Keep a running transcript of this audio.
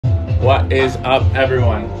What is up,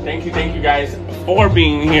 everyone? Thank you guys for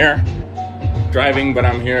being here. Driving, but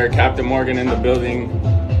I'm here. Captain Morgan in the building.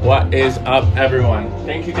 What is up, everyone?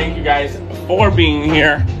 Thank you guys for being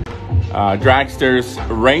here. Dragster's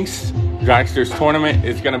race, Dragster's tournament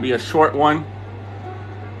is going to be a short one.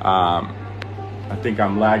 I think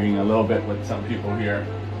I'm lagging a little bit with some people here.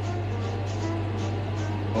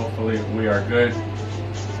 Hopefully we are good.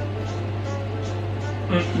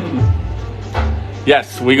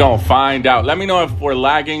 Yes, we gonna find out. Let me know if we're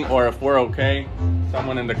lagging or if we're okay.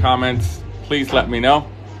 Someone in the comments, please let me know.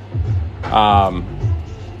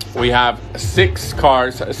 We have six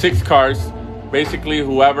cars. Basically,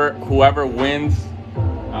 whoever wins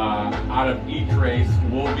out of each race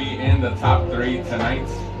will be in the top 3 tonight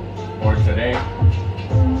or today.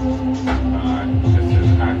 This is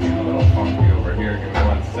acting a little funky over here. Give me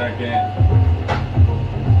 1 second.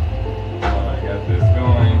 While I get this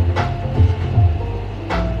going.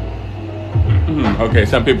 Okay,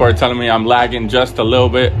 some people are telling me I'm lagging just a little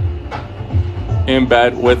bit. In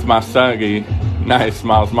bed with my suggy. Nice,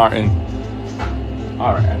 Miles Martin.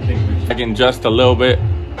 All right, I think we're lagging just a little bit.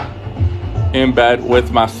 In bed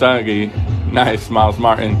with my suggy. Nice, Miles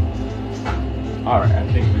Martin. All right, I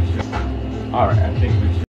think we should. All right, I think we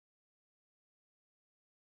should.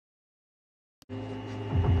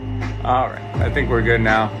 All right, I think we're good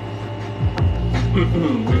now. We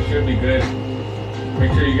should be good.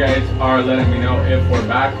 Make sure you guys are letting me know if we're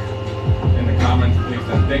back in the comments, please,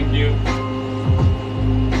 and thank you.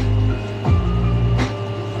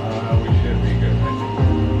 We should be good.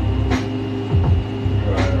 Go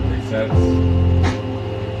ahead and reset.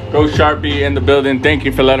 Go Sharpie in the building. Thank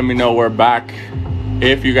you for letting me know we're back.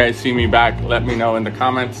 If you guys see me back, let me know in the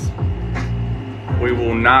comments. We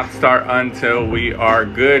will not start until we are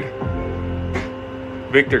good.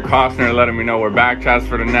 Victor Costner letting me know we're back. Chaz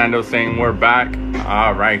Fernando saying we're back.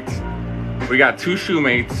 All right. We got two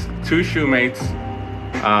shoemates.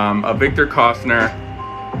 A Victor Costner,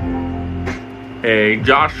 a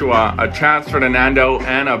Joshua, a Chaz Fernando,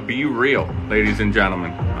 and a Be Real, ladies and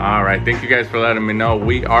gentlemen. All right. Thank you guys for letting me know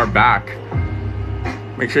we are back.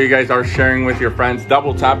 Make sure you guys are sharing with your friends,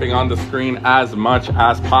 double tapping on the screen as much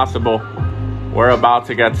as possible. We're about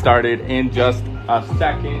to get started in just a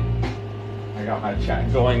second. I got my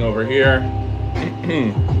chat going over here.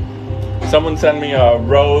 Someone send me a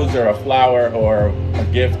rose or a flower or a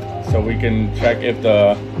gift so we can check if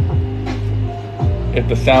the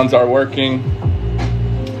sounds are working.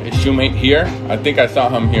 Is Shoemate here? I think I saw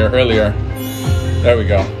him here earlier. There we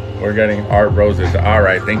go. We're getting our roses. All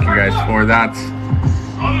right, thank you guys for that.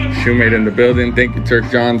 Shoemate in the building. Thank you, Turk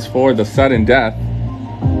Johns, for the sudden death.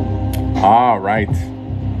 All right.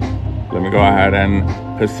 Let me go ahead and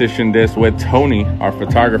position this with Tony, our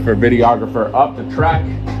photographer, videographer, up the track.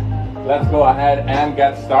 Let's go ahead and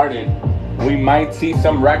get started. We might see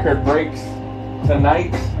some record breaks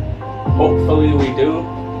tonight. Hopefully we do.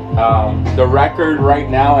 The record right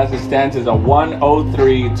now as it stands is a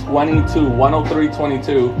 103.22.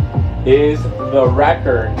 103.22 is the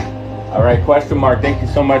record. All right, question mark. Thank you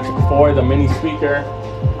so much for the mini speaker.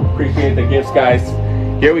 Appreciate the gifts, guys.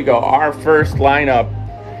 Here we go. Our first lineup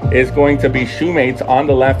is going to be Shoemates on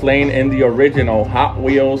the left lane in the original Hot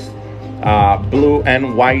Wheels blue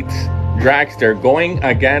and white Dragster, going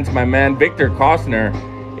against my man Victor Costner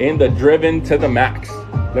in the Driven to the Max.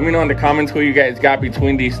 Let me know in the comments who you guys got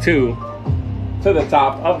between these two to the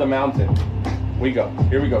top of the mountain. We go.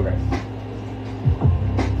 Here we go, guys.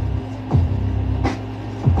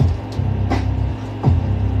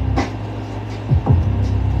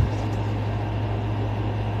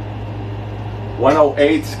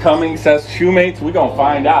 .108's coming, says Shoemates. We're gonna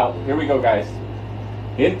find out. Here we go, guys.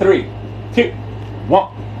 In 3, 2, 1.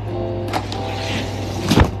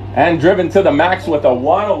 And Driven to the Max with a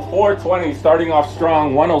 104.20, starting off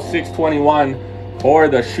strong. 106.21 for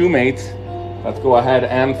the Shoemates. Let's go ahead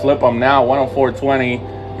and flip them now. 104.20.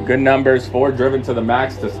 Good numbers for Driven to the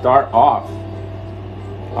Max to start off.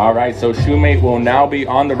 All right, so Shoemate will now be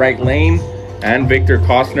on the right lane and Victor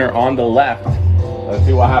Costner on the left. Let's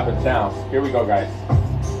see what happens now. Here we go, guys.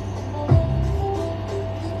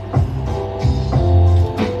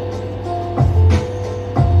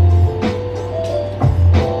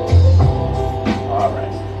 All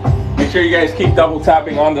right. Make sure you guys keep double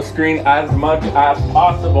tapping on the screen as much as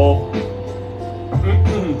possible.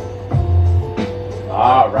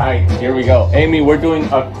 All right, here we go. Amy, we're doing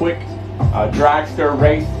a quick dragster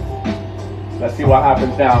race. Let's see what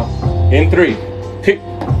happens now. In 3, 2,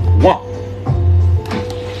 1.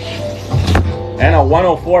 And a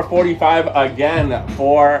 104.45 again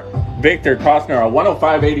for Victor Costner. A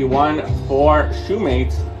 105.81 for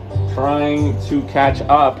Shoemates. trying to catch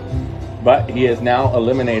up, but he is now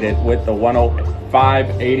eliminated with the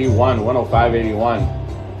 105.81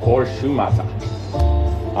 for Shumata.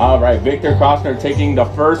 All right, Victor Costner taking the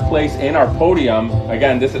first place in our podium.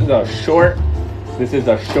 Again, this is a short,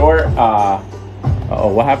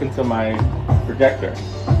 what happened to my projector?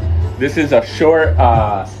 This is a short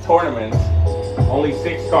tournament. Only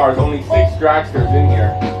 6 cars, only 6 dragsters in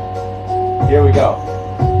here. Here we go.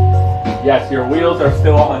 Yes, your wheels are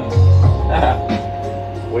still on.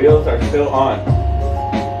 Wheels are still on.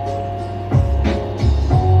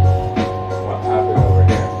 What happened over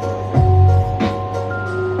here?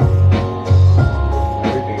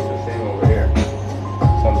 Everything's the same over here.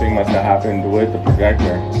 Something must have happened with the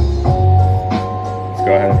projector. Let's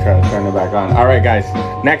go ahead and try to turn it back on. All right, guys.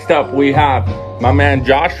 Next up, we have my man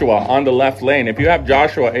Joshua on the left lane. If you have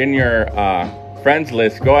Joshua in your friends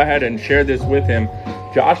list, go ahead and share this with him.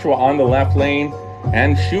 Joshua on the left lane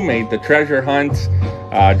and Shoemate, the treasure hunt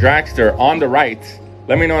dragster, on the right.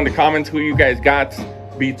 Let me know in the comments who you guys got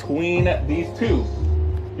between these two.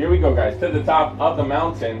 Here we go, guys. To the top of the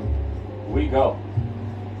mountain we go.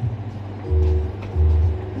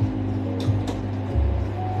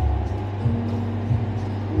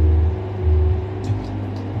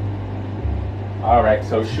 All right,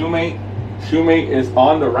 so Shoemate is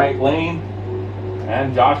on the right lane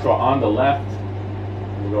and Joshua on the left.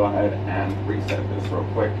 Let me go ahead and reset this real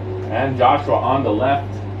quick. And Joshua on the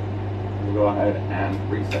left. Let me go ahead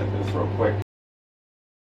and reset this real quick.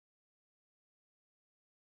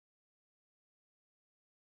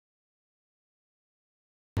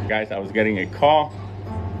 Guys, I was getting a call.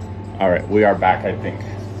 All right, we are back, I think.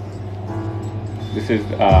 This is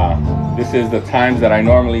the times that I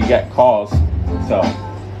normally get calls. So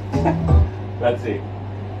let's see.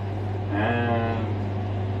 And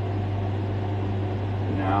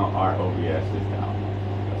now our OBS is down.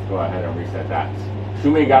 Let's go ahead and reset that.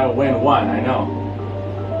 Shumei got to win 1, I know.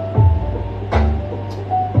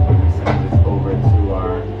 Let me send this over to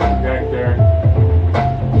our projector.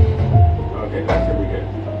 Okay, that should be good.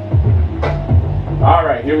 All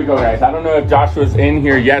right, here we go, guys. I don't know if Joshua's in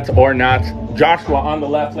here yet or not. Joshua on the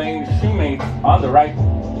left lane, Shumei on the right.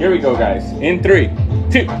 Here we go, guys. In 3,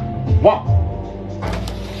 2,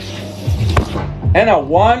 1. And a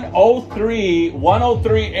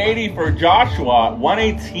 103.80 for Joshua.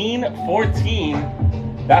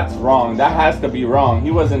 118.14. That's wrong. That has to be wrong. He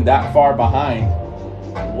wasn't that far behind.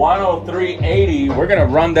 103.80. We're gonna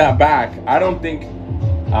run that back. I don't think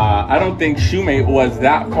Shoemate was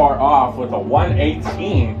that far off with a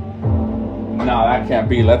 118. No, that can't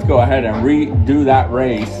be. Let's go ahead and redo that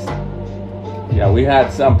race. Yeah, we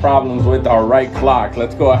had some problems with our right clock.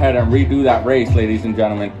 Let's go ahead and redo that race, ladies and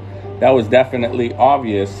gentlemen. That was definitely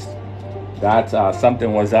obvious that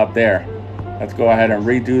something was up there. Let's go ahead and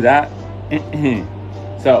redo that.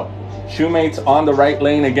 So, Shoemate's on the right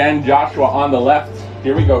lane again. Joshua on the left.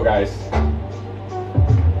 Here we go, guys.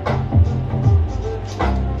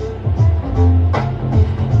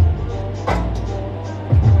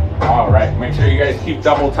 All right, make sure you guys keep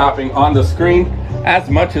double tapping on the screen as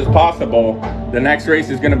much as possible. The next race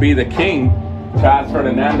is going to be the King, Chaz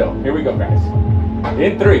Ferdinando. Here we go, guys.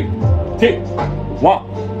 In 3, 2, 1.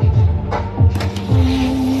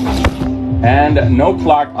 And no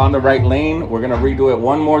clock on the right lane. We're going to redo it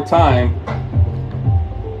one more time.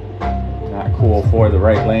 Not cool for the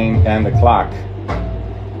right lane and the clock.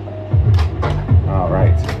 All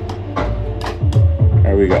right.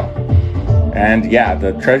 There we go. And yeah,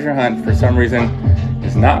 the treasure hunt for some reason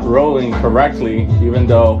is not rolling correctly, even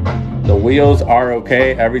though the wheels are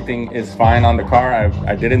okay. Everything is fine on the car.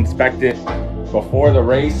 I did inspect it before the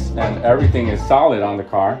race and everything is solid on the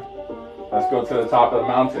car. Let's go to the top of the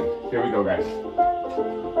mountain. Here we go, guys.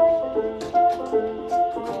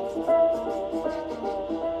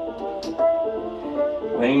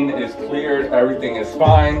 Lane is cleared. Everything is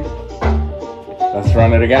fine. Let's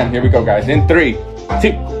run it again. Here we go, guys. In 3,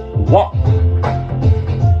 2, 1.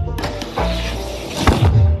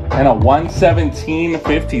 And a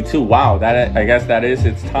 117.52. Wow, that, I guess that is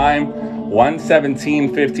its time.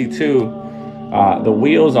 117.52. The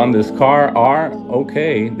wheels on this car are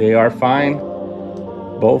okay. They are fine.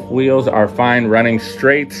 Both wheels are fine, running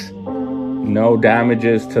straight. No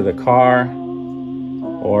damages to the car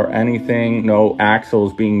or anything. No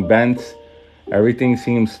axles being bent. Everything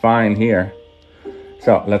seems fine here.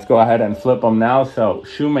 So let's go ahead and flip them now. So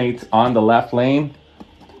Shoemate's on the left lane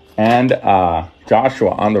and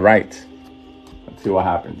Joshua on the right. Let's see what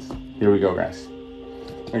happens. Here we go, guys.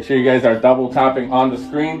 Make sure you guys are double tapping on the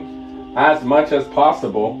screen as much as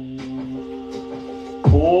possible.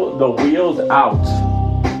 Pull the wheels out.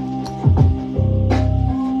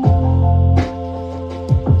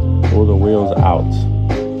 pull the wheels out.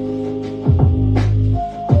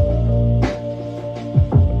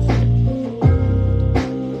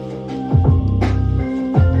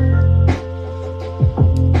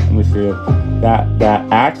 Let me see if that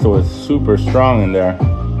axle is super strong in there.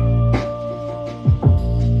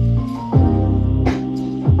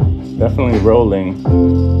 Definitely rolling.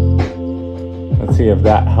 Let's see if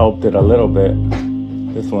that helped it a little bit.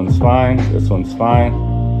 This one's fine. This one's fine.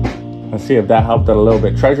 Let's see if that helped it a little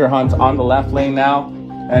bit. Treasure Hunt's on the left lane now,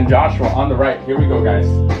 and Joshua on the right. Here we go, guys.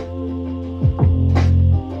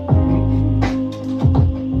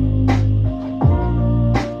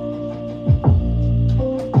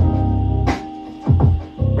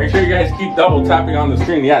 Make sure you guys keep double tapping on the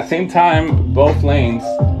screen. Yeah, same time, both lanes.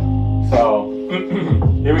 So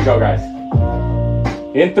here we go, guys.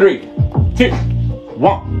 In 3, 2,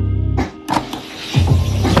 1.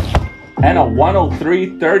 And a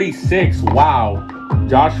 103.36. Wow.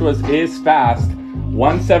 Joshua's is fast.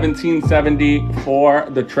 117.70 for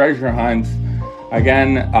the Treasure Hunt.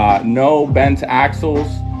 Again, no bent axles.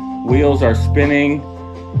 Wheels are spinning.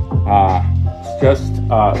 It's just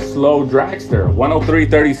slow dragster.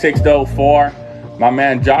 103.36 though for my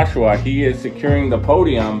man Joshua. He is securing the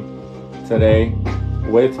podium today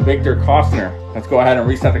with Victor Costner. Let's go ahead and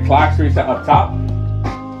reset the clocks. Reset up top.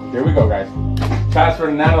 Here we go, guys. Chaz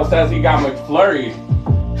Fernando says he got McFlurry.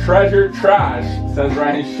 Treasure trash, says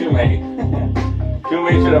Ryan Shoemate.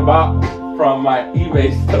 Shoemate should have bought from my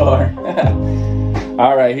eBay store.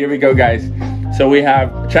 All right, here we go, guys. So we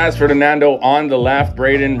have Chaz Fernando on the left,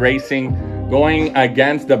 Braden Racing going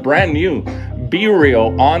against the brand new Be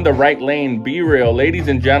Real on the right lane. Be Real, ladies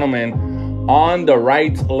and gentlemen, on the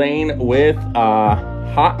right lane with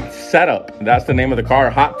Hot Setup. That's the name of the car,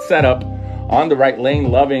 Hot Setup. On the right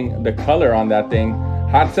lane, loving the color on that thing.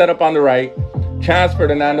 Hot Setup on the right. Chaz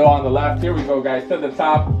Fernando on the left. Here we go, guys. To the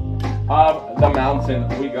top of the mountain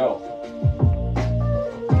we go.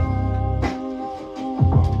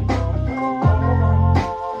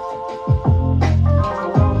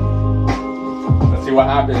 Let's see what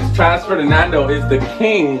happens. Chaz Fernando is the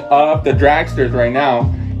king of the dragsters right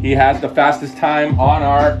now. He has the fastest time on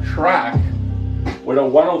our track with a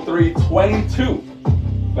 103.22.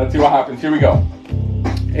 Let's see what happens. Here we go.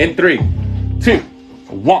 In 3, 2,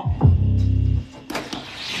 1.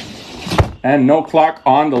 And no clock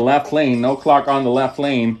on the left lane. No clock on the left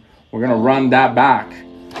lane. We're going to run that back.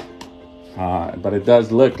 But it does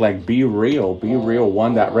look like Be Real. Be Real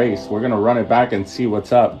won that race. We're going to run it back and see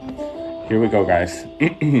what's up. Here we go, guys.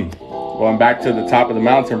 Going back to the top of the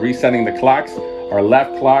mountain, resetting the clocks. Our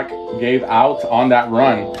left clock gave out on that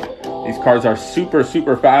run. These cars are super,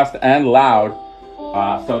 super fast and loud.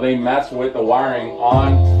 So they mess with the wiring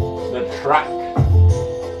on the track.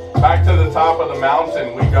 Back to the top of the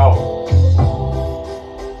mountain we go.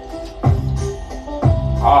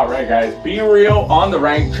 All right, guys. Be Real on the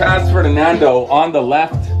right. Chaz Fernando on the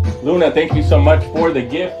left. Luna, thank you so much for the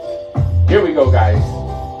gift. Here we go, guys.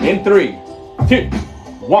 In 3, 2,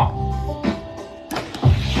 1.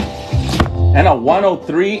 And a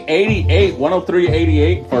 103.88.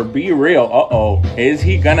 103.88 for Be Real. Uh-oh. Is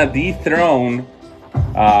he gonna dethrone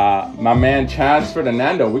my man Chaz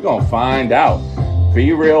Fernando? We're gonna find out.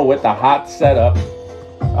 Be Real with the Hot Setup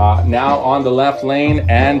now on the left lane,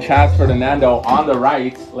 and Chaz Fernando on the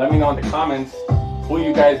right. Let me know in the comments who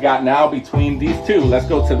you guys got now between these two. Let's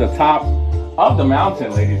go to the top of the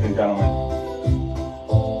mountain, ladies and gentlemen.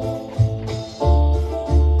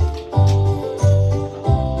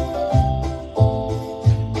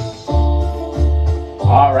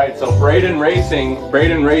 All right, so Braden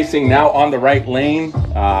Racing now on the right lane.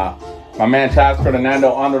 My man Chaz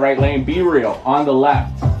Fernando on the right lane. Be Real on the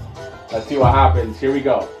left. Let's see what happens. Here we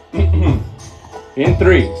go. In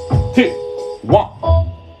 3, 2, 1.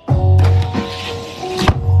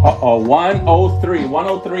 Uh-oh,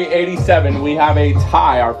 103.87. We have a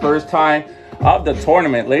tie, our first tie of the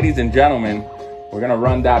tournament. Ladies and gentlemen, we're going to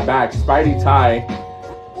run that back. Spidey tie.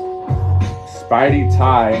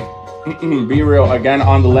 Be Real again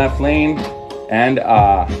on the left lane, and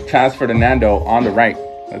Chaz Fernando on the right.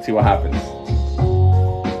 Let's see what happens.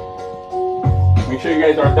 Make sure you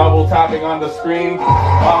guys are double tapping on the screen.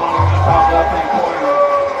 Following the top left hand corner.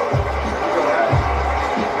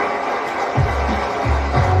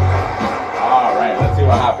 All right, let's see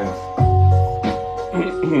what happens.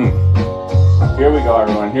 Here we go,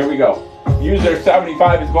 everyone. Here we go. User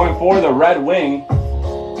 75 is going for the red wing.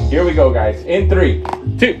 Here we go, guys. In 3,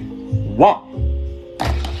 2, 1.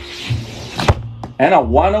 And a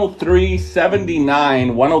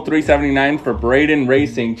 103.79. 103.79 for Braden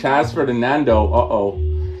Racing. Chaz Fernando. Uh-oh.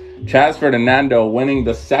 Chaz Fernando winning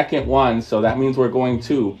the second one. So that means we're going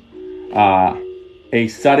to a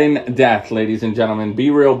sudden death, ladies and gentlemen. Be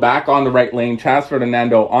Real back on the right lane. Chaz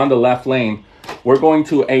Ferdinando on the left lane. We're going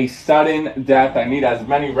to a sudden death. I need as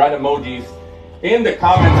many red emojis in the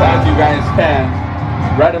comments as you guys can.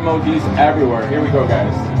 Red emojis everywhere. Here we go,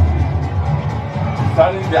 guys.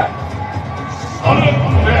 Sudden death. Sudden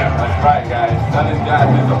death. That's right, guys. Sudden death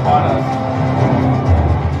is upon us.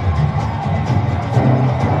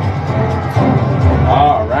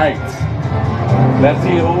 All right. Let's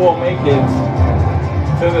see who will make it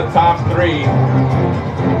to the top 3.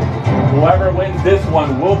 Whoever wins this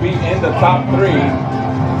one will be in the top 3.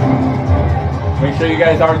 Make sure you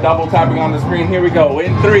guys are double tapping on the screen. Here we go.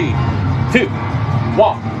 In 3, 2,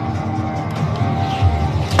 1.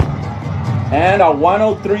 And a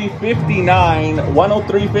 103.59.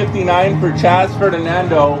 103.59 for Chaz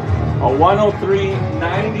Ferdinando. A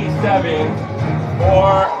 103.97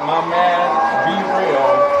 for my man Be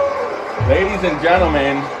Real. Ladies and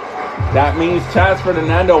gentlemen, that means Chaz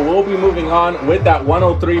Ferdinando will be moving on with that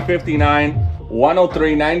 103.59,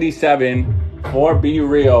 103.97 for Be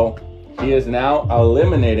Real. He is now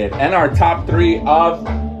eliminated. And our top 3 of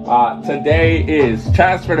today is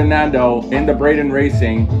Chaz Ferdinando in the Braden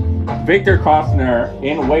Racing, Victor Costner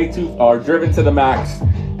in Driven to the Max,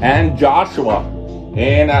 and Joshua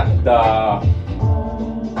in the,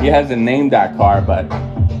 he hasn't named that car, but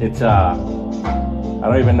it's I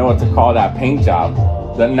don't even know what to call that paint job.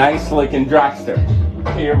 The nice looking dragster.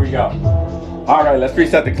 Here we go. All right, let's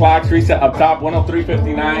reset the clocks. Reset up top,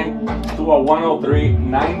 103.59 to a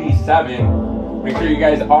 103.97. Make sure you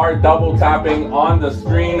guys are double tapping on the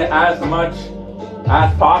screen as much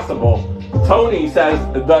as possible. Tony says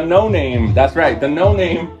the no name. That's right, the no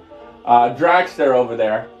name dragster over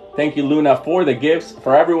there. Thank you, Luna, for the gifts.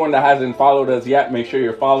 For everyone that hasn't followed us yet, make sure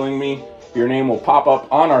you're following me. Your name will pop up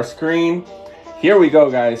on our screen. Here we go,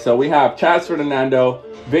 guys. So we have Chaz Ferdinando,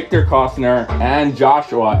 Victor Costner, and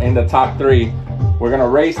Joshua in the top 3. We're going to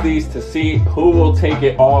race these to see who will take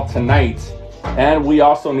it all tonight. And we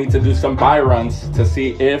also need to do some buy runs to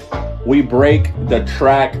see if we break the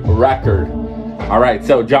track record. All right,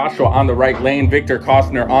 so Joshua on the right lane, Victor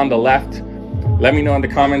Costner on the left. Let me know in the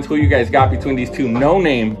comments who you guys got between these two. No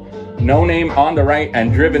name on the right,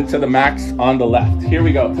 and Driven to the Max on the left. Here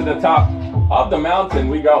we go. To the top of the mountain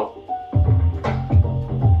we go.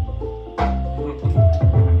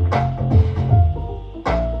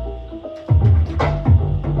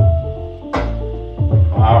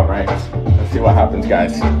 All right, let's see what happens,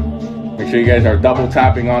 guys. Make sure you guys are double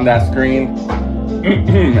tapping on that screen.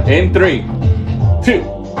 In 3, 2,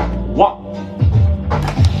 1.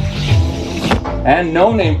 And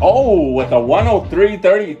no name. Oh, with a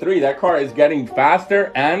 103.33. That car is getting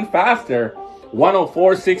faster and faster.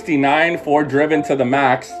 104.69 for Driven to the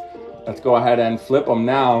Max. Let's go ahead and flip them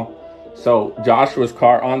now. So Joshua's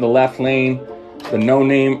car on the left lane, the no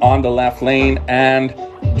name on the left lane, and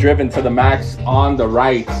Driven to the Max on the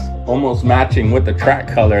right, almost matching with the track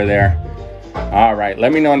color there. All right,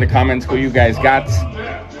 let me know in the comments who you guys got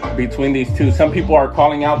between these two. Some people are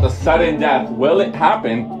calling out the sudden death. Will it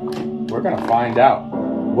happen? We're gonna find out.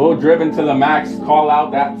 Will Driven to the Max call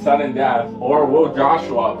out that sudden death, or will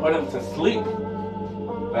Joshua put him to sleep?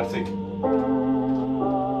 Let's see.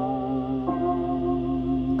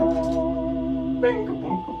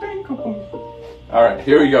 All right,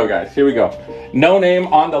 here we go, guys. Here we go. No name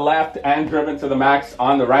on the left and Driven to the Max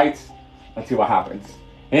on the right. Let's see what happens.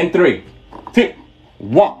 In 3, 2,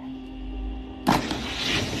 1.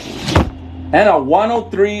 And a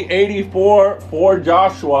 103.84 for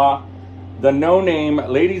Joshua, the no name.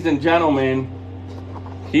 Ladies and gentlemen,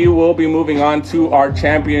 he will be moving on to our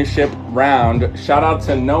championship round. Shout out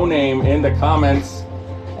to No Name in the comments.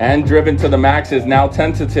 And Driven to the Max is now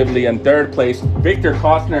tentatively in 3rd place. Victor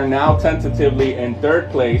Costner now tentatively in 3rd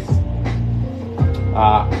place.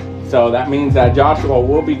 So that means that Joshua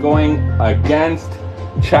will be going against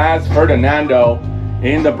Chaz Ferdinando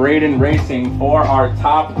in the Braden Racing for our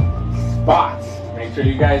top spots. Make sure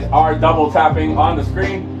you guys are double tapping on the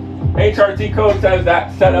screen. HRT Code says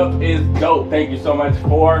that setup is dope. Thank you so much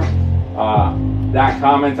for that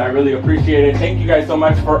comment. I really appreciate it. Thank you guys so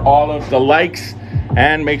much for all of the likes.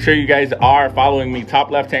 And make sure you guys are following me,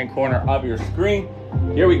 top left-hand corner of your screen.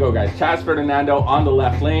 Here we go, guys. Chaz Ferdinando on the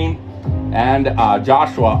left lane and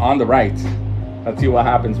Joshua on the right. Let's see what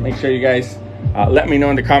happens. Make sure you guys let me know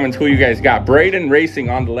in the comments who you guys got. Braden Racing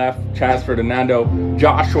on the left, Chaz Ferdinando,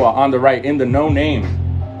 Joshua on the right in the no name.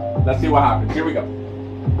 Let's see what happens. Here we go.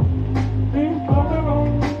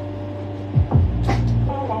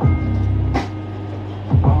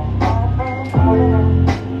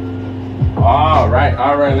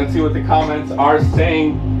 All right, let's see what the comments are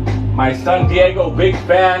saying. My son Diego, big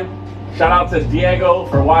fan. Shout out to Diego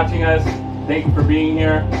for watching us. Thank you for being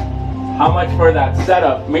here. How much for that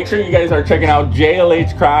setup? Make sure you guys are checking out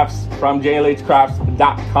JLH Crafts from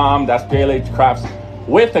jlhcrafts.com. That's JLH Crafts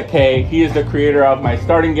with a K. He is the creator of my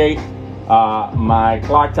starting gate, my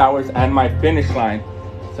clock towers, and my finish line.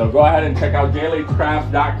 So go ahead and check out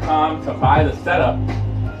jlhcrafts.com to buy the setup.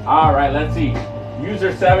 All right, let's see.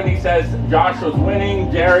 User 70 says Joshua's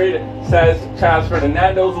winning. Jared says Chaz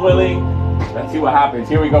Ferdinando's winning. Let's see what happens.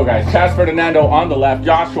 Here we go, guys. Chaz Ferdinando on the left,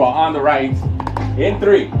 Joshua on the right. In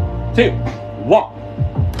 3, 2, 1.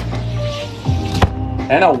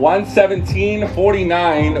 And a 117.49,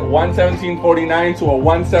 117.49 to a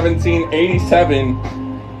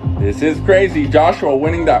 117.87. This is crazy. Joshua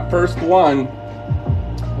winning that first one.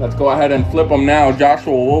 Let's go ahead and flip them now.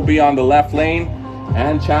 Joshua will be on the left lane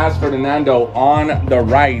and Chaz Ferdinando on the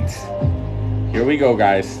right. Here we go,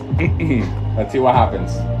 guys. Let's see what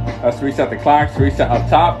happens. Let's reset the clocks, reset up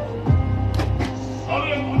top.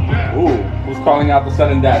 Ooh, who's calling out the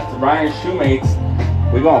sudden death? Ryan Shoemates.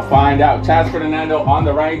 We're gonna find out. Chaz Ferdinando on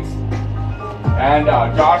the right and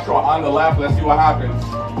Joshua on the left. Let's see what happens.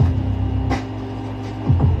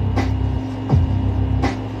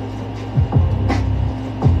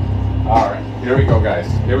 All right, here we go, guys.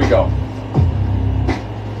 Here we go.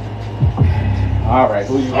 All right,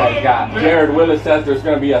 who you guys got? Jared Willis says there's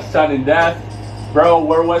gonna be a sudden death. Bro,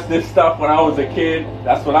 where was this stuff when I was a kid?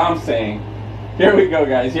 That's what I'm saying. Here we go,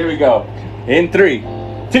 guys. Here we go. In 3,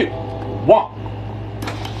 2, 1.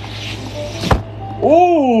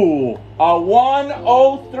 Ooh, a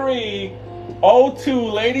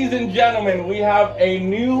 103.02. Ladies and gentlemen, we have a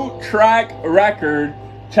new track record.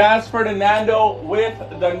 Chaz Ferdinando with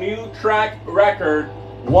the new track record.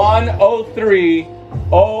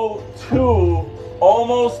 103.02.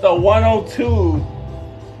 Almost a 102.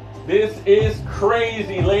 This is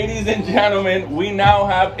crazy, ladies and gentlemen. We now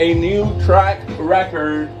have a new track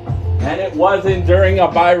record, and it wasn't during a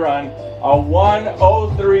buy run. A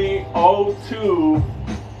 103.02.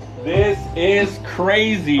 This is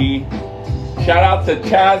crazy. Shout out to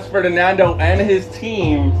Chaz Ferdinando and his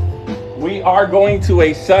team. We are going to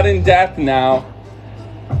a sudden death now.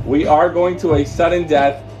 We are going to a sudden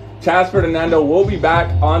death. Chaz Ferdinando will be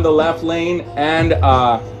back on the left lane and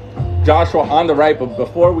Joshua on the right. But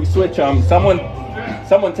before we switch them, someone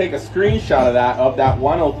take a screenshot of that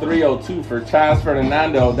 103.02 for Chaz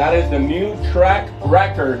Ferdinando. That is the new track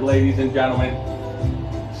record, ladies and gentlemen.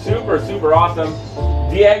 Super, super awesome.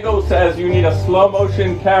 Diego says you need a slow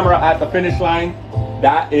motion camera at the finish line.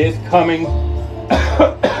 That is coming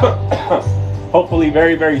hopefully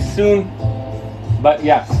very, very soon. But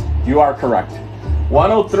yes, you are correct.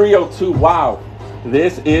 103.02. Wow.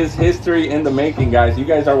 This is history in the making, guys. You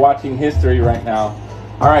guys are watching history right now.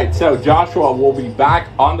 All right, so Joshua will be back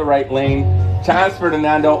on the right lane. Chaz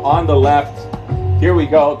Ferdinando on the left. Here we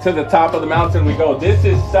go. To the top of the mountain we go. This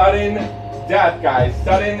is sudden death, guys.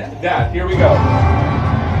 Sudden death. Here we go.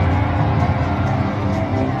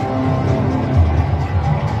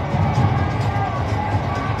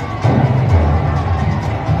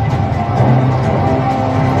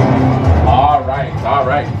 All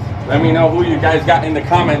right. Let me know who you guys got in the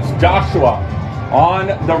comments. Joshua on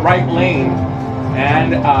the right lane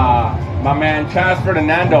and my man Chaz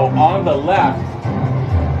Ferdinando on the left.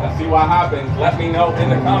 Let's see what happens. Let me know in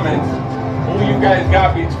the comments who you guys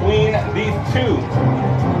got between these two.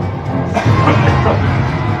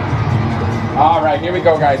 All right, here we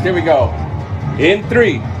go, guys. Here we go. In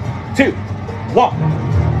 3, 2, 1.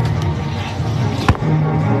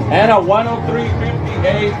 And a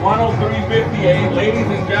 103.58, 103.58, ladies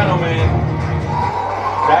and gentlemen.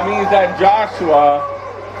 That means that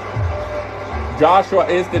Joshua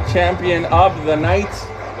is the champion of the night.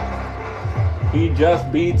 He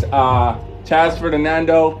just beat Chaz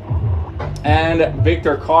Ferdinando and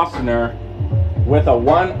Victor Costner with a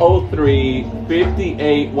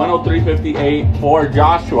 103.58, 103.58 for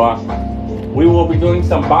Joshua. We will be doing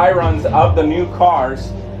some buy runs of the new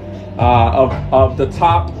cars, of the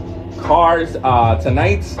top cars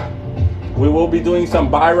tonight. We will be doing some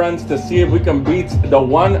buy runs to see if we can beat the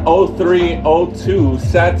 103.02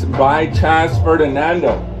 set by Chaz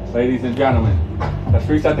Ferdinando, ladies and gentlemen. Let's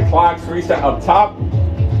reset the clocks, reset up top.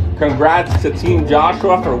 Congrats to Team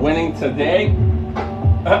Joshua for winning today.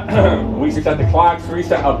 We reset the clocks,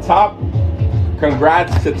 reset up top.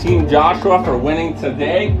 Congrats to Team Joshua for winning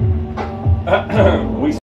today.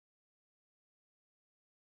 We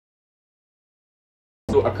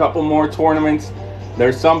a couple more tournaments.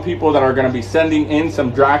 There's some people that are going to be sending in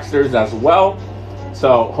some dragsters as well.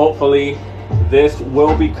 So hopefully this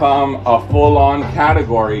will become a full-on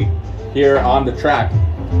category here on the track.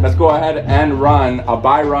 Let's go ahead and run a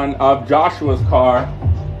buy run of Joshua's car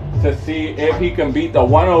to see if he can beat the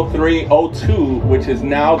 103.02, which is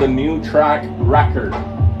now the new track record.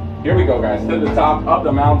 Here we go, guys. To the top of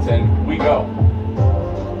the mountain we go.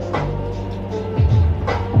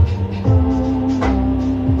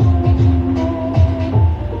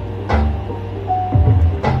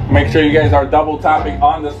 Make sure you guys are double tapping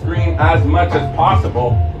on the screen as much as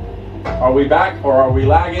possible. Are we back or are we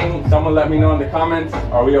lagging? Someone let me know in the comments.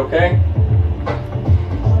 Are we okay?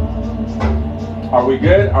 Are we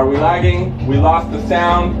good? Are we lagging? We lost the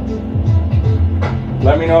sound.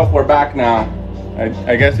 Let me know if we're back now.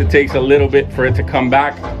 I guess it takes a little bit for it to come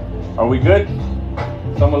back. Are we good?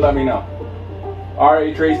 Someone let me know.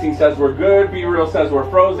 RH Racing says we're good. Be Real says we're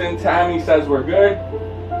frozen. Tammy says we're good.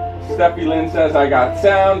 Steffi Lynn says I got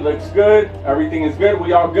sound. Looks good. Everything is good.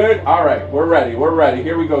 We all good? All right, we're ready. We're ready.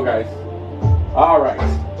 Here we go, guys. All right.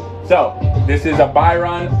 So this is a buy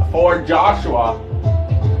run for Joshua.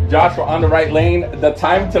 Joshua on the right lane. The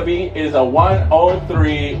time to beat is a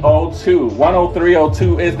 103.02.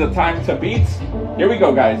 103.02 is the time to beat. Here we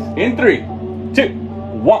go, guys. In 3, 2,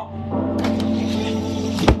 1.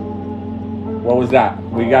 What was that?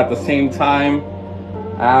 We got the same time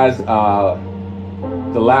as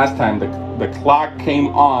the last time. The clock came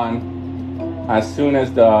on as soon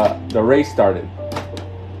as the race started.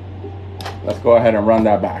 Let's go ahead and run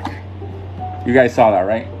that back. You guys saw that,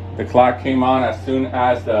 right? The clock came on as soon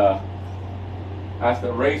as the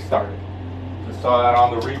race started. Just saw that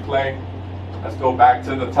on the replay. Let's go back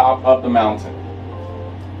to the top of the mountain.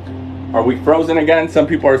 Are we frozen again? Some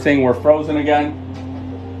people are saying we're frozen again.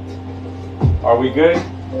 Are we good?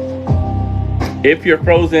 If you're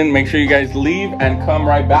frozen, make sure you guys leave and come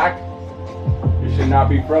right back. You should not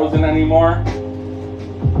be frozen anymore.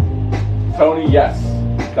 Tony, yes.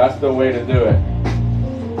 That's the way to do it.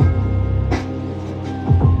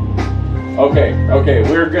 Okay,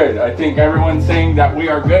 we're good. I think everyone's saying that we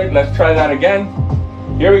are good. Let's try that again.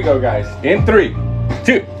 Here we go, guys. In 3,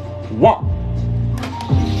 2, 1.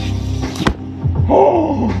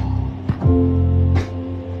 Oh.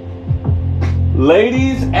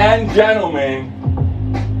 Ladies and gentlemen,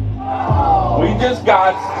 we just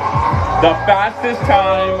got the fastest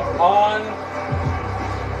time on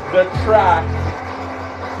the track.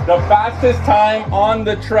 The fastest time on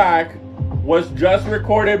the track was just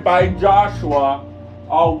recorded by Joshua,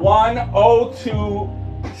 a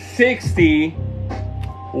 102.60.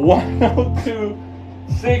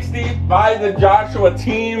 102.60 by the Joshua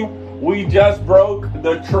team. We just broke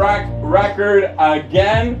the track record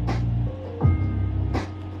again.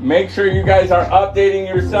 Make sure you guys are updating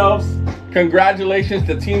yourselves. Congratulations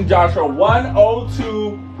to Team Joshua.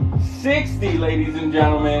 102.60, ladies and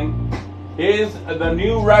gentlemen, is the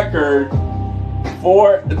new record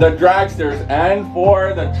for the dragsters and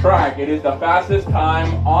for the track. It is the fastest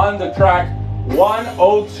time on the track,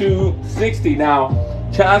 102.60. Now,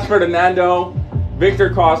 Chance Ferdinando, Victor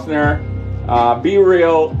Kostner, Be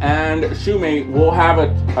Real, and Shoemate will have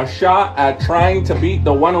a shot at trying to beat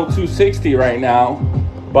the 102.60 right now.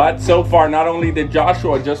 But so far, not only did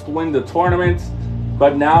Joshua just win the tournament,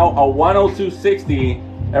 but now a 102.60.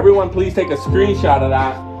 Everyone please take a screenshot of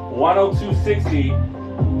that. 102.60.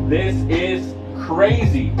 This is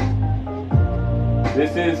crazy.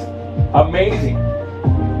 This is amazing.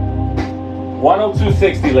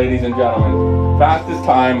 102.60, ladies and gentlemen. Fastest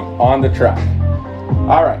time on the track.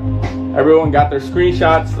 All right. Everyone got their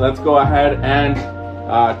screenshots. Let's go ahead and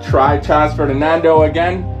try Chaz Ferdinando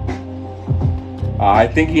again. I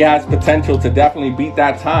think he has potential to definitely beat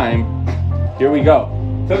that time. Here we go.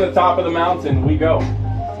 To the top of the mountain we go.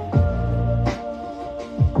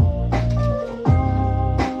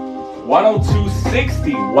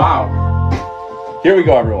 102.60. Wow. Here we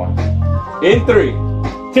go, everyone. In 3,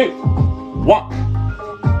 2, 1.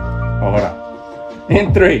 Oh, hold on.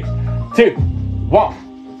 In 3, 2, 1.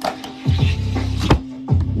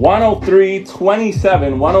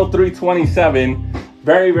 103.27. 103.27.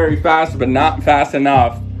 Very, very fast, but not fast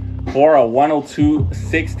enough for a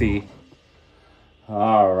 102.60.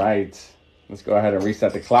 All right. Let's go ahead and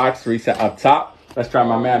reset the clocks. Reset up top. Let's try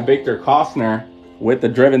my man Victor Kostner with the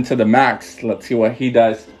driven to the max. Let's see what he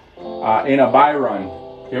does in a buy run.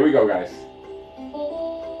 Here we go, guys.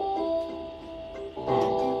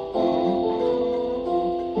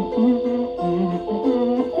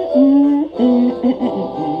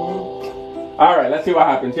 All right, let's see what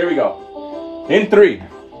happens. Here we go. In 3,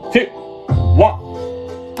 2, 1.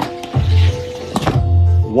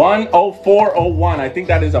 104.01. I think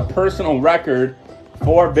that is a personal record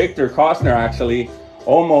for Victor Kostner, actually.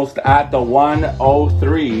 Almost at the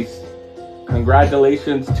 103s.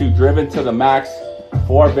 Congratulations to Driven to the Max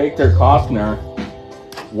for Victor Kostner.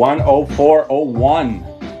 1:04:01.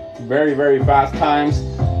 Very, very fast times.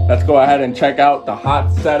 Let's go ahead and check out the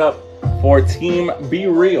hot setup for Team Be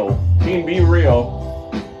Real. Team Be Real.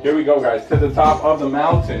 Here we go, guys. To the top of the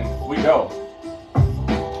mountain we go.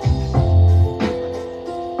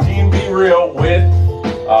 Team Be Real with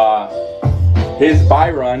his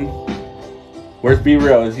Byron. Where's Be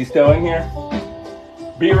Real? Is he still in here?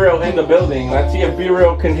 Be Real in the building. Let's see if Be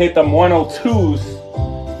Real can hit them 102s.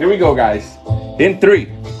 Here we go, guys. In 3,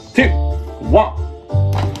 2, 1.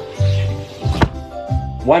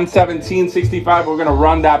 117.65. We're gonna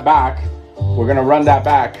run that back. We're gonna run that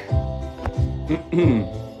back.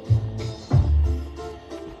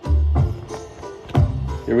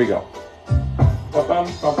 Here we go.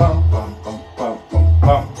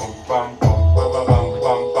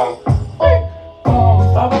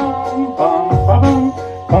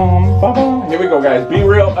 Here we go, guys. Be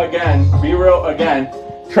real again. Be real again.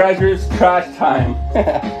 Treasures trash time.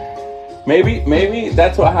 Maybe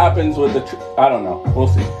that's what happens with the. I don't know. We'll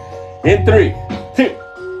see. In 3, 2,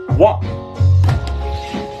 1.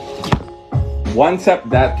 1 step.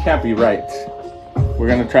 That can't be right. We're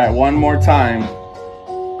gonna try it one more time.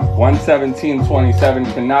 117.27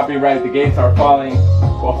 cannot be right. The gates are falling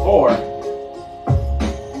before.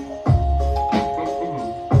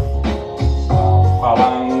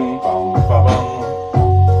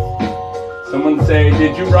 Someone say,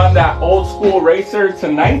 did you run that old school racer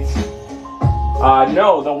tonight?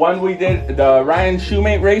 No, the one we did, the Ryan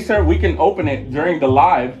Shoemate racer, we can open it during the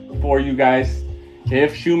live for you guys.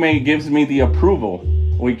 If Shoemate gives me the approval,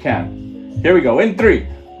 we can. Here we go. In 3,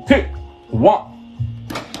 2, 1.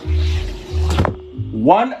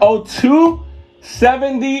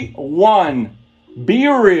 102.71. Be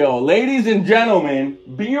Real. Ladies and gentlemen,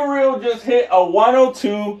 Be Real just hit a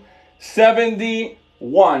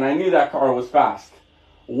 102.71. I knew that car was fast.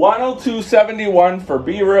 102.71 for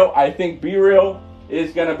Be Real. I think Be Real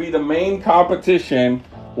is going to be the main competition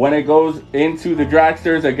when it goes into the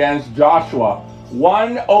dragsters against Joshua.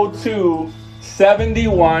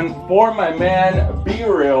 102.71 for my man Be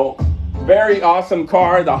Real. Very awesome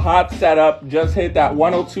car. The hot setup just hit that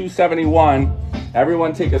 102.71.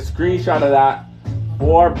 Everyone take a screenshot of that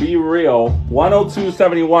for Be Real.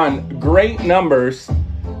 102.71. Great numbers.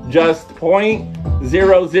 Just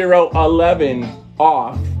 0.0011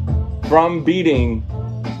 off from beating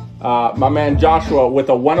my man Joshua with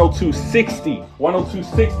a 102.60.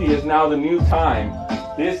 102.60 is now the new time.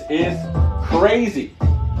 This is crazy.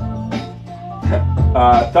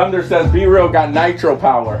 Thunder says Be Real got nitro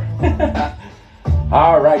power.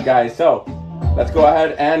 All right, guys. So let's go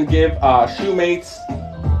ahead and give Shoemates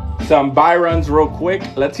some buy runs real quick.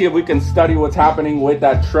 Let's see if we can study what's happening with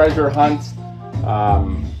that treasure hunt.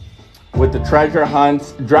 With the treasure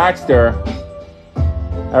hunts dragster.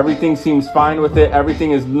 Everything seems fine with it.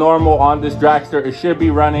 Everything is normal on this dragster. It should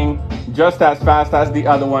be running just as fast as the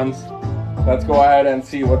other ones. Let's go ahead and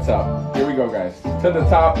see what's up. Here we go, guys. To the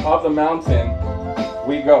top of the mountain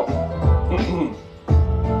we go.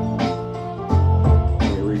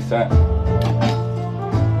 Let me reset.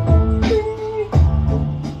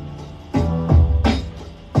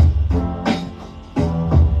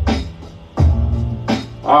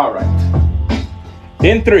 All right.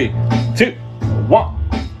 In 3, 2, 1.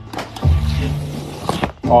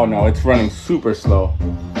 Oh no, it's running super slow.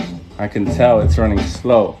 I can tell it's running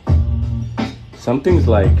slow. Something's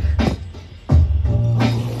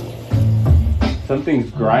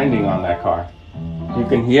grinding on that car. You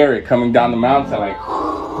can hear it coming down the mountain like.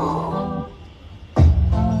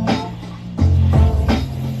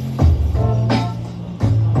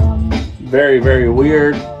 Very, very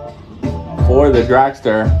weird for the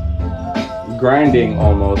dragster. Grinding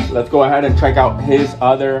almost. Let's go ahead and check out his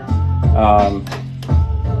other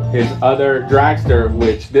dragster,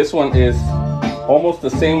 which this one is almost the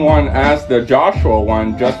same one as the Joshua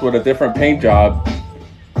one, just with a different paint job.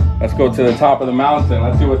 Let's go to the top of the mountain.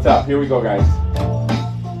 Let's see what's up. Here we go, guys.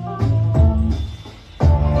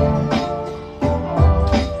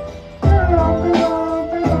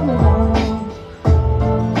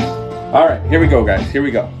 All right, here we go, guys. Here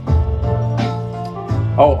we go.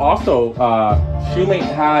 Oh, also, Shoemate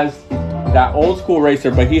has that old school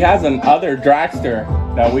racer, but he has another dragster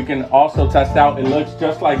that we can also test out. It looks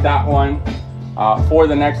just like that one. For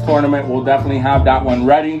the next tournament, we'll definitely have that one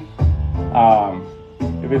ready.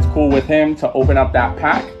 If it's cool with him to open up that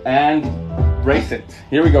pack and race it.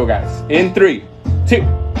 Here we go, guys. In 3, 2,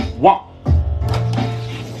 1.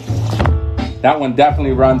 That one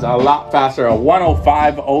definitely runs a lot faster. A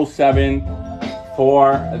 105.07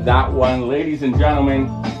 for that one. Ladies and gentlemen,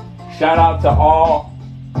 shout out to all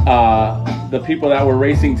the people that were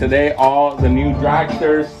racing today, all the new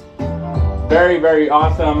dragsters. Very, very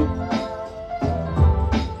awesome.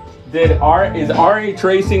 Is RH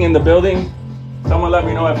Racing in the building? Someone let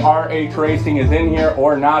me know if RH Racing is in here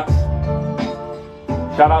or not.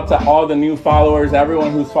 Shout out to all the new followers.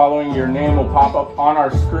 Everyone who's following, your name will pop up on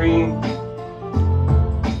our screen.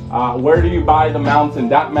 Where do you buy the mountain?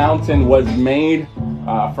 That mountain was made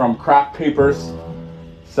from craft papers.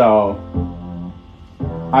 So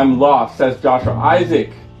I'm lost, says Joshua.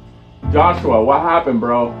 Isaac, Joshua, what happened,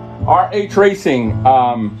 bro? RH Racing,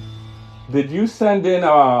 did you send in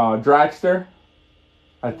a dragster?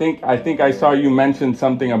 I think I saw you mention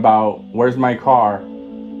something about where's my car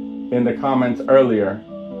in the comments earlier.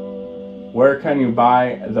 Where can you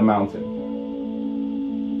buy the mountain?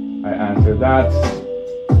 I answered that.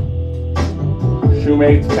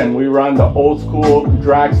 Shoemates, can we run the old school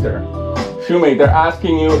dragster? Shoemate, they're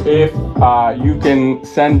asking you if you can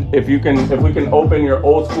send, if we can open your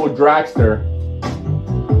old school dragster.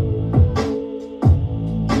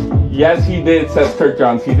 Yes, he did, says Kirk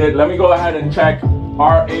Johns. He did. Let me go ahead and check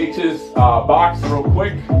RH's box real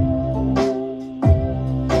quick.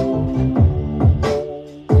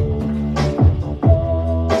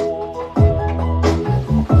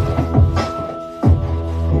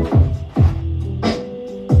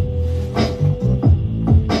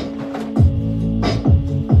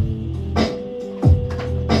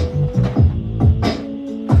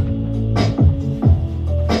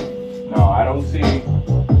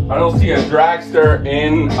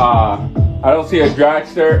 I don't see a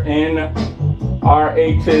dragster in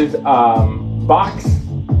RH's box.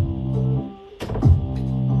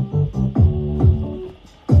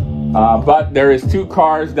 But there is 2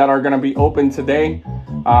 cars that are going to be open today.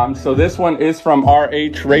 So this one is from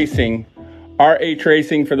RH Racing. RH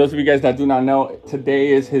Racing, for those of you guys that do not know, today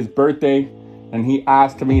is his birthday, and he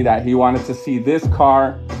asked me that he wanted to see this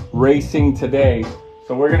car racing today.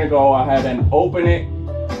 So we're going to go ahead and open it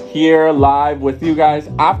here live with you guys.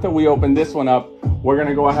 After we open this one up, we're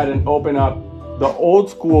gonna go ahead and open up the old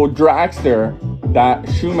school dragster that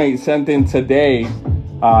Shoemate sent in today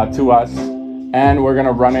to us, and we're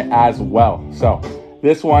gonna run it as well. So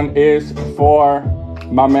this one is for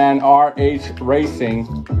my man RH Racing.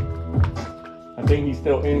 I think he's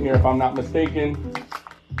still in here if I'm not mistaken.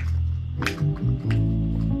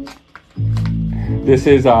 This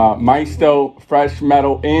is Maisto Fresh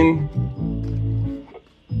Metal In.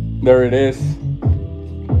 There it is,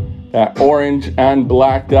 that orange and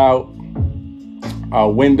blacked out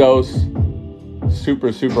windows,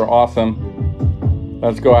 super awesome.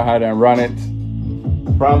 Let's go ahead and run it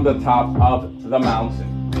from the top of the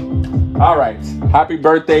mountain. All right, happy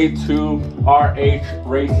birthday to RH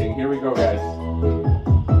Racing. Here we go, guys.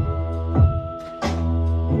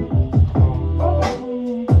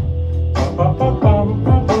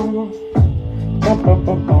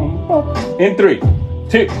 In 3,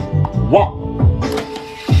 2, 1.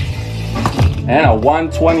 And a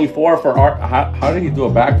 124 for how did he do a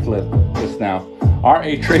backflip just now?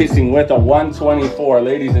 RH Racing with a 124.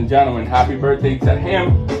 Ladies and gentlemen, happy birthday to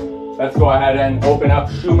him. Let's go ahead and open up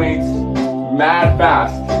Shoemate's Mad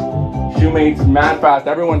Fast. Shoemate's Mad Fast.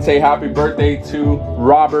 Everyone say happy birthday to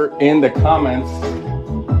Robert in the comments.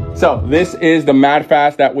 So this is the Mad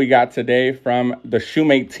Fast that we got today from the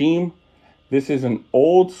Shoemate team. This is an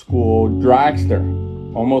old school dragster.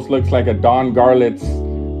 Almost looks like a Don Garlett's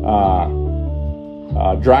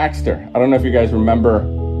dragster. I don't know if you guys remember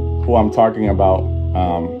who I'm talking about.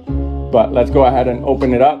 But let's go ahead and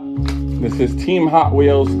open it up. This is Team Hot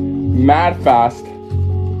Wheels Mad Fast.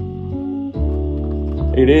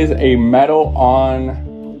 It is a metal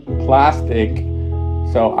on plastic.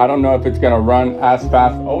 So I don't know if it's gonna run as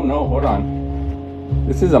fast. Oh no, hold on.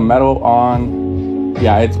 This is a metal on,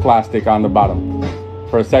 yeah, it's plastic on the bottom.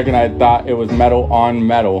 For a second, I thought it was metal on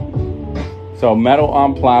metal. So metal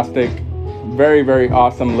on plastic, very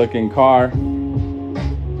awesome looking car.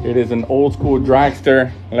 It is an old school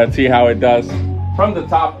dragster. Let's see how it does. From the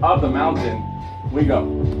top of the mountain, we go.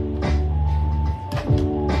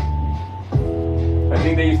 I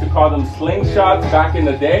think they used to call them slingshots back in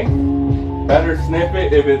the day. Better sniff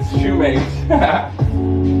it if it's Shoemate.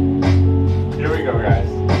 Here we go, guys.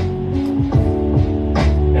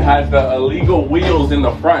 It has the illegal wheels in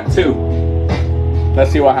the front too.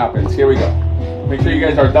 Let's see what happens. Here we go. Make sure you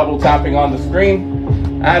guys are double tapping on the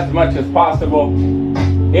screen as much as possible.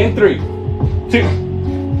 In 3, 2,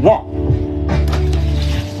 1.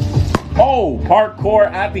 Oh, parkour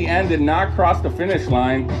at the end did not cross the finish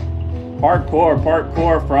line. Parkour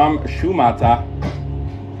from Shumata.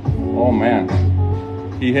 Oh man,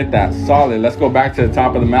 he hit that solid. Let's go back to the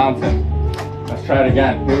top of the mountain. Let's try it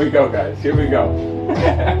again. Here we go, guys. Here we go.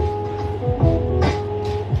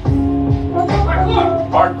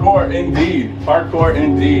 Hardcore indeed. Hardcore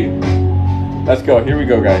indeed. Let's go. Here we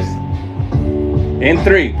go, guys. In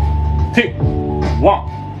 3, 2,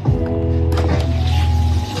 1.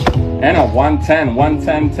 And a 110,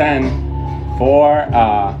 110, 10 for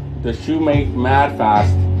the Shoemate Mad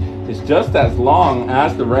Fast. It's just as long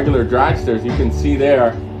as the regular dragsters. You can see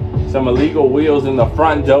there some illegal wheels in the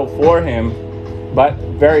front though for him, but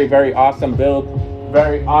very, very awesome build,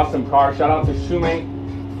 very awesome car. Shout out to Shoemate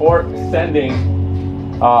for sending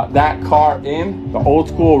that car in. The old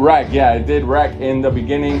school wreck. Yeah, it did wreck in the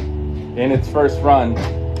beginning in its first run.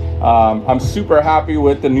 I'm super happy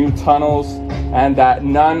with the new tunnels and that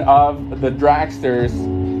none of the dragsters,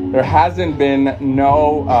 there hasn't been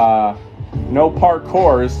no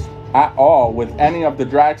parkours at all with any of the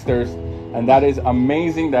dragsters, and that is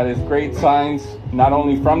amazing. That is great signs, not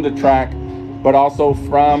only from the track but also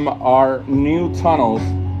from our new tunnels.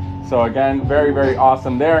 So again, very, very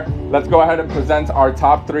awesome there. Let's go ahead and present our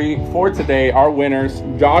top 3 for today, our winners.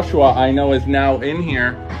 Joshua, I know, is now in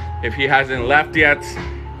here if he hasn't left yet.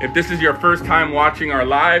 If this is your first time watching our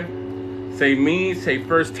live, say me, say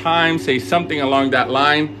first time, say something along that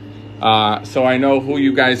line, so I know who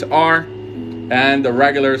you guys are and the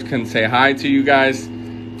regulars can say hi to you guys.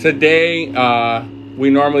 Today, we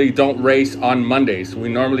normally don't race on Mondays. We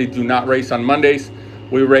normally do not race on Mondays.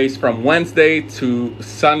 We race from Wednesday to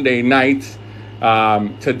Sunday night.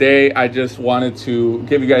 Today, I just wanted to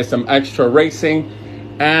give you guys some extra racing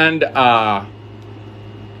and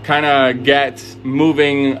kind of get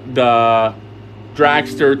moving the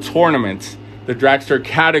dragster tournament, the dragster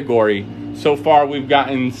category. So far, we've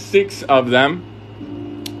gotten 6 of them.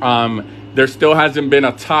 There still hasn't been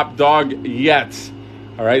a top dog yet.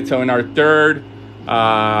 All right, so in our third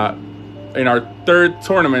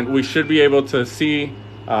tournament, we should be able to see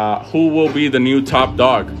who will be the new top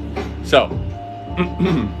dog. So,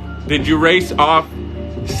 did you race off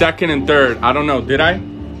second and third? I don't know. Did I?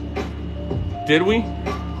 Did we?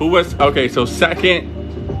 Who was? Okay, so second,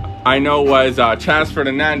 I know, was Chaz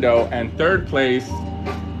Ferdinando, and third place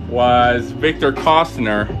was Victor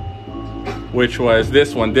Costner, which was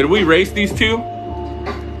this one. Did we race these 2?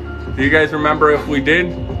 Do you guys remember if we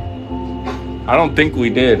did? I don't think we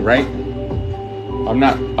did, right? I'm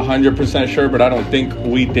not 100% sure, but I don't think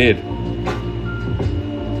we did.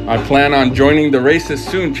 I plan on joining the races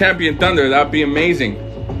soon. Champion Thunder, that'd be amazing.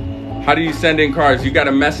 How do you send in cars? You got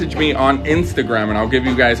to message me on Instagram and I'll give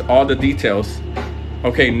you guys all the details.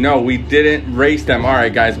 Okay, no, we didn't race them. All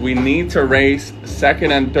right, guys, we need to race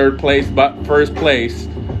second and third place, but first place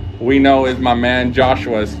we know is my man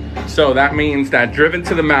Joshua's. So that means that Driven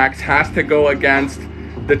to the Max has to go against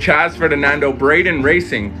the Chaz Ferdinando Braden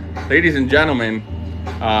Racing. Ladies and gentlemen,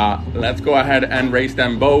 let's go ahead and race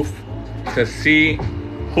them both to see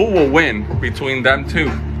who will win between them 2.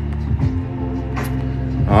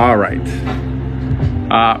 All right.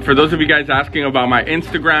 For those of you guys asking about my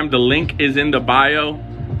Instagram, the link is in the bio.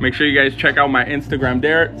 Make sure you guys check out my Instagram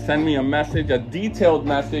there. Send me a message, a detailed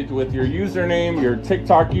message with your username, your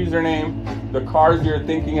TikTok username, the cars you're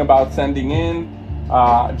thinking about sending in,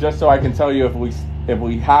 just so I can tell you if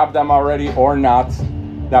we have them already or not.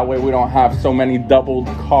 That way we don't have so many doubled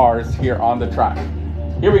cars here on the track.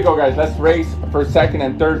 Here we go, guys. Let's race for second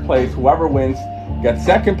and third place. Whoever wins gets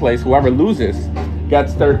second place. Whoever loses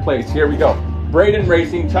gets third place. Here we go. Braden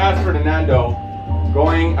Racing, Chaz Ferdinando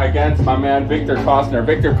going against my man Victor Costner.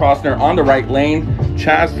 Victor Costner on the right lane,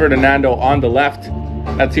 Chaz Ferdinando on the left.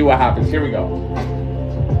 Let's see what happens. Here we go.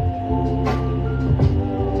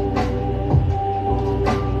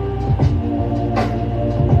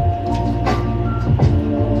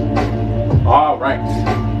 All right.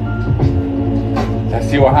 Let's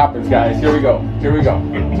see what happens, guys. Here we go. Here we go.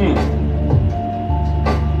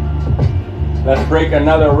 Let's break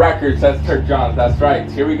another record, says Kirk Johns. That's right.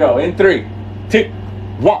 Here we go. In 3, 2,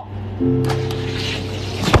 1.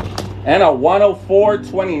 And a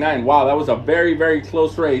 104.29. Wow, that was a very, very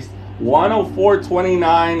close race.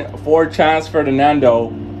 104.29 for Chaz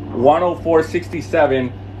Ferdinando.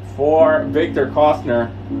 104.67 for Victor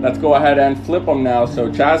Costner. Let's go ahead and flip them now.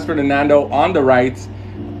 So Chaz Ferdinando on the right.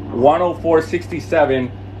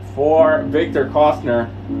 104.67 for Victor Costner.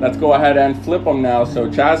 Let's go ahead and flip them now. So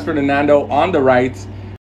Chaz Ferdinando on the right.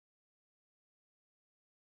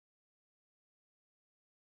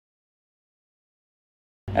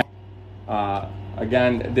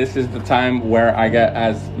 Again, this is the time where I get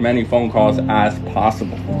as many phone calls as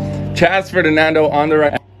possible. Chaz Ferdinando on the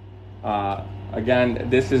right. Again,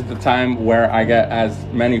 this is the time where I get as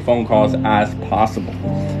many phone calls as possible.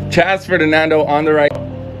 Chaz Ferdinando on the right.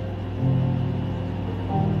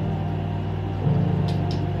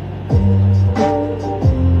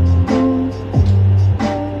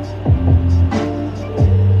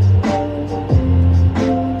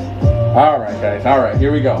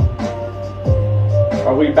 here we go.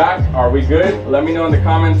 Are we back? Are we good? Let me know in the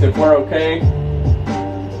comments if we're okay.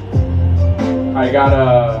 I got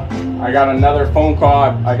another phone call.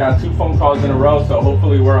 I got 2 phone calls in a row, so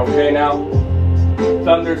hopefully we're okay now.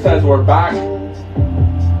 Thunder says we're back.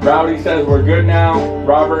 Rowdy says we're good now.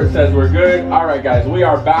 Robert says we're good. All right, guys, we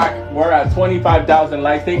are back. We're at 25,000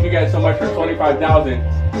 likes. Thank you guys so much for 25,000.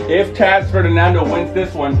 If Chaz Ferdinando wins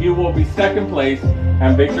this one, he will be 2nd place,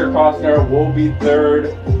 and Victor Costner will be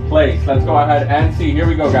 3rd place. Let's go ahead and see. Here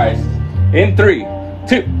we go, guys. In 3,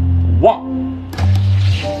 2, 1.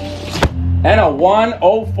 And a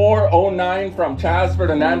 104.09 from Chaz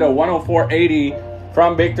Ferdinando, 104.80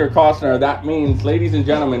 from Victor Costner. That means, ladies and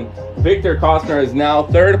gentlemen, Victor Costner is now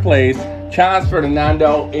 3rd place. Chaz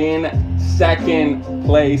Ferdinando in 2nd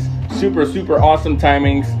place. Super, super awesome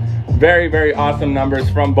timings. Very, very awesome numbers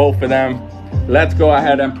from both of them. Let's go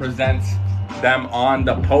ahead and present them on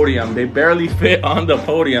the podium. They barely fit on the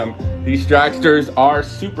podium. These dragsters are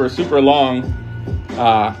super, super long.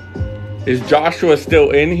 Is Joshua still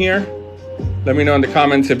in here? Let me know in the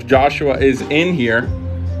comments if Joshua is in here.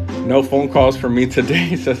 No phone calls for me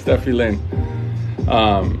today, says Steffi Lynn.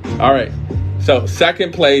 All right, so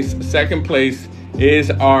second place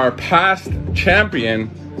is our past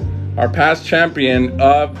champion. Our past champion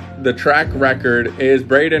of the track record is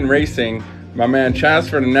Braden Racing. My man Chaz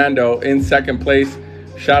Ferdinando in 2nd place.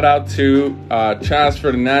 Shout out to Chaz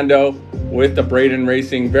Ferdinando with the Braden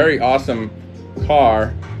Racing. Very awesome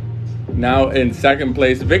car. Now in 2nd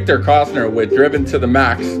place, Victor Costner with Driven to the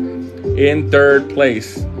Max in 3rd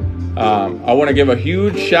place. I want to give a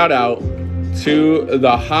huge shout out to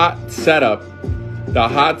the hot setup. The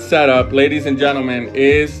hot setup, ladies and gentlemen,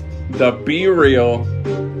 is the Be Real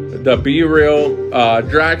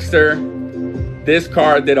Dragster. This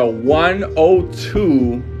car did a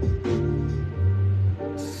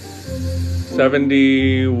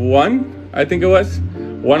 102.71, I think it was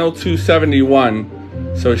 102.71.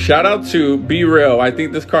 So shout out to Be Real. I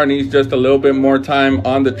think this car needs just a little bit more time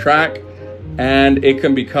on the track, and it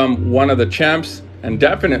can become one of the champs, and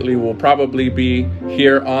definitely will probably be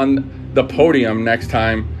here on the podium next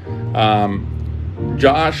time.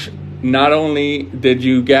 Josh, not only did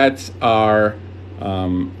you get our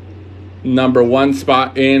 #1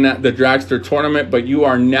 spot in the Dragster tournament, but you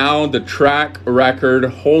are now the track record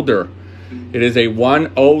holder. It is a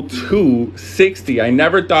 102.60. I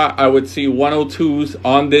never thought I would see 102s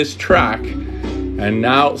on this track. And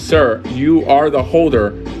now, sir, you are the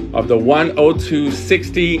holder of the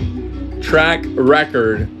 102.60 track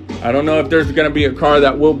record. I don't know if there's going to be a car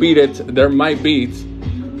that will beat it. There might be.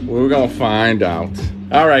 We're going to find out.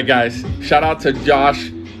 All right, guys. Shout out to Josh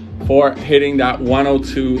for hitting that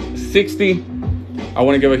 102.60. I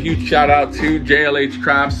want to give a huge shout out to JLH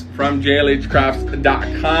Crafts from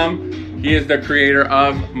jlhcrafts.com. He is the creator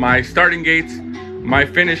of my starting gates, my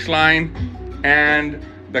finish line, and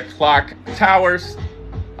the clock towers,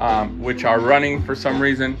 which are running for some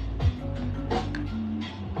reason.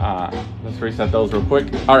 Let's reset those real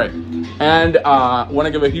quick. All right. And want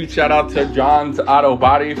to give a huge shout out to John's Auto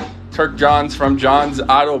Body, Turk Johns from John's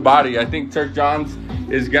Auto Body. I think Turk Johns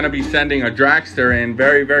is going to be sending a dragster in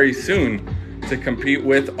very, very soon to compete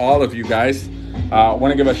with all of you guys.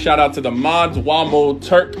 Want to give a shout out to the mods, Wombo,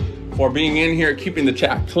 Turk, for being in here, keeping the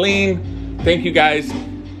chat clean. Thank you guys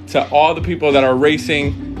to all the people that are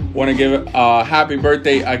racing. Want to give a happy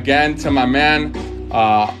birthday again to my man,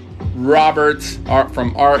 Robert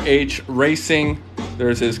from RH Racing.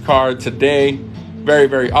 There's his card today. Very,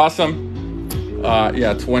 very awesome.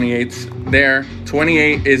 Yeah, 28's there.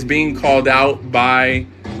 28 is being called out by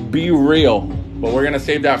Be Real. But we're going to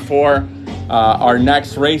save that for our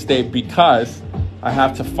next race day, because I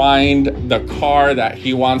have to find the car that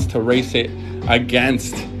he wants to race it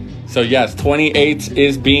against. So yes, 28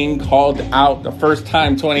 is being called out. The first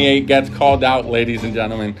time 28 gets called out, ladies and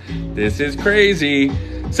gentlemen. This is crazy.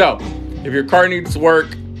 So if your car needs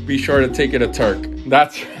work, be sure to take it to Turk.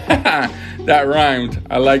 That's that rhymed.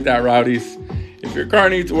 I like that, Rowdies. If your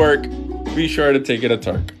car needs work, be sure to take it to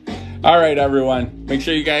Turk. All right, everyone. Make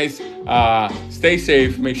sure you guys stay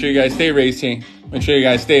safe. Make sure you guys stay racing. Make sure you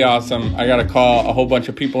guys stay awesome. I got to call a whole bunch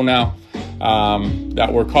of people now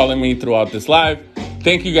that were calling me throughout this live.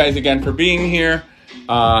 Thank you guys again for being here.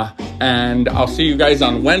 And I'll see you guys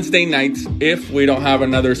on Wednesday nights if we don't have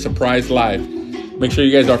another surprise live. Make sure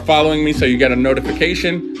you guys are following me so you get a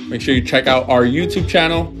notification. Make sure you check out our YouTube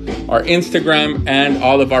channel, our Instagram, and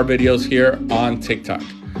all of our videos here on TikTok.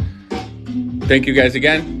 Thank you guys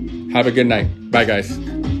again. Have a good night. Bye, guys.